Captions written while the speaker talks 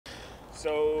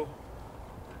So,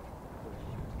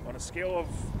 on a scale of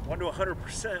 1 to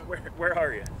 100%, where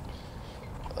are you?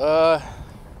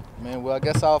 Man, well, I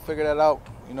guess I'll figure that out,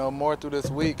 more through this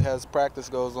week as practice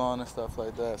goes on and stuff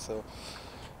like that. So,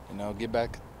 get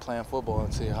back playing football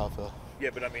and see how I feel. Yeah,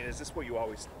 but I mean, is this what you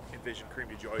always envisioned, Kareem?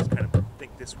 Did you always kind of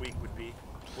think this week would be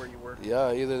where you were?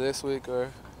 Yeah, either this week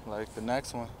or like the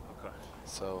next one. Okay.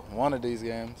 So one of these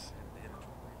games. And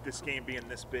this game being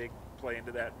this big, play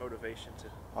into that motivation to.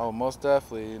 Oh, most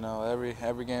definitely.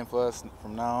 Every game for us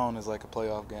from now on is like a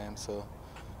playoff game. So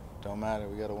don't matter.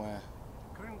 We gotta win.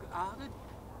 Kareem,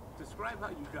 describe how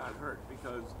you got hurt,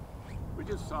 because we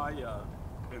just saw you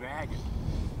in agony.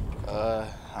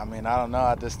 I mean, I don't know.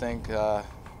 I just think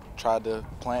tried to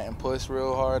plant and push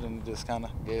real hard and just kind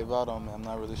of gave out on me. I'm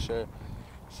not really sure.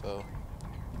 So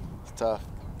it's tough.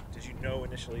 Did you know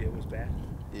initially it was bad?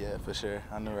 Yeah, for sure.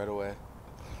 I knew right away.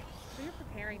 So you're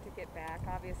preparing to get back,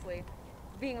 obviously.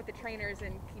 Being with the trainers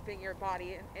and keeping your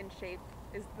body in shape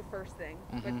is the first thing,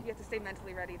 but you have to stay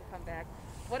mentally ready to come back.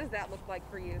 What does that look like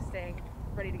for you, staying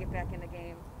ready to get back in the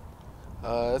game?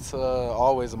 It's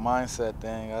always a mindset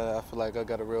thing. I feel like I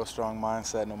got a real strong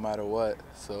mindset no matter what.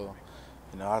 So,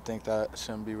 I think that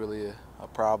shouldn't be really a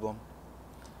problem.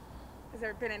 Has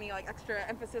there been any extra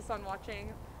emphasis on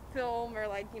watching film or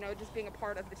just being a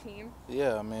part of the team?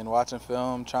 Yeah, I mean, watching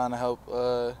film, trying to help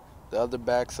the other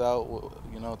backs out,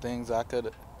 things I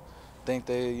could think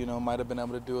they, might have been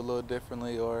able to do a little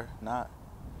differently or not.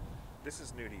 This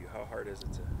is new to you. How hard is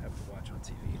it to have to watch on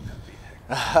TV and not be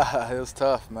there? It was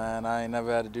tough, man. I ain't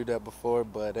never had to do that before,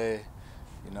 but hey,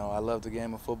 I love the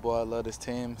game of football. I love this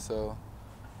team, so,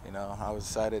 I was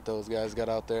excited those guys got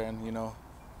out there and,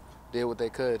 did what they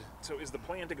could. So is the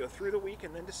plan to go through the week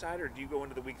and then decide, or do you go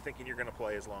into the week thinking you're going to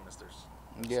play as long as there's?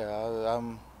 Yeah,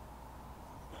 I'm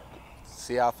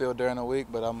see how I feel during the week,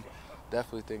 but I'm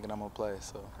definitely thinking I'm going to play.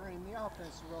 So. Kareem, the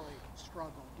offense really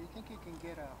struggled. Do you think you can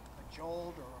get a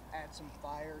jolt or add some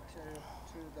fire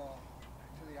to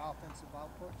the offensive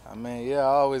output? I mean, yeah, I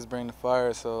always bring the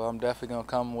fire, so I'm definitely going to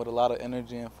come with a lot of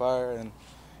energy and fire and,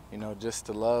 just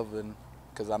to love, and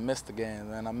because I missed the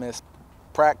game, man. I missed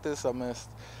practice, I missed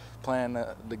playing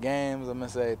the games, I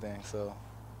missed everything, so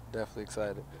definitely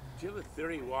excited. Do you have a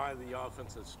theory why the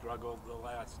offense has struggled the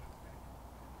last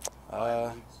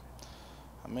 5 weeks?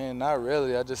 I mean, not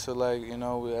really. I just feel like,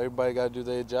 everybody got to do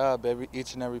their job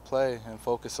each and every play and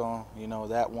focus on,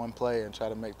 that one play and try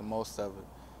to make the most of it.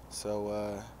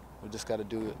 So we just got to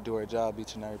do our job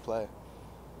each and every play.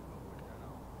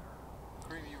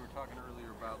 Kareem, you were talking earlier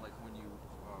about when you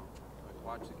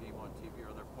watch the game on TV.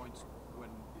 Are there points when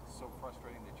it's so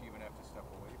frustrating that you even have to step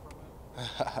away from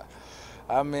it?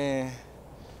 I mean,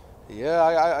 yeah,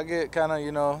 I get kind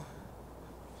of,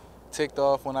 ticked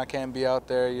off when I can't be out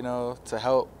there, to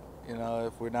help,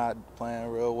 if we're not playing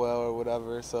real well or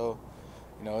whatever. So,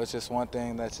 it's just one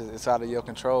thing it's out of your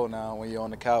control now when you're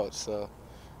on the couch. So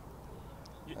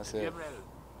that's it. Have you ever had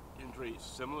an injury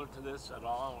similar to this at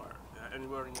all, or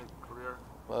anywhere in your career?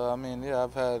 Well, I mean, yeah,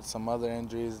 I've had some other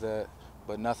injuries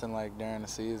but nothing like during the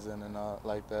season and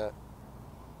like that.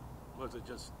 Was it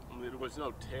just, there was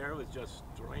no tear, it was just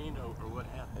strain, or what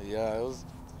happened? Yeah, it was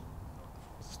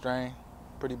strain.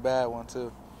 Pretty bad one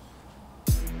too.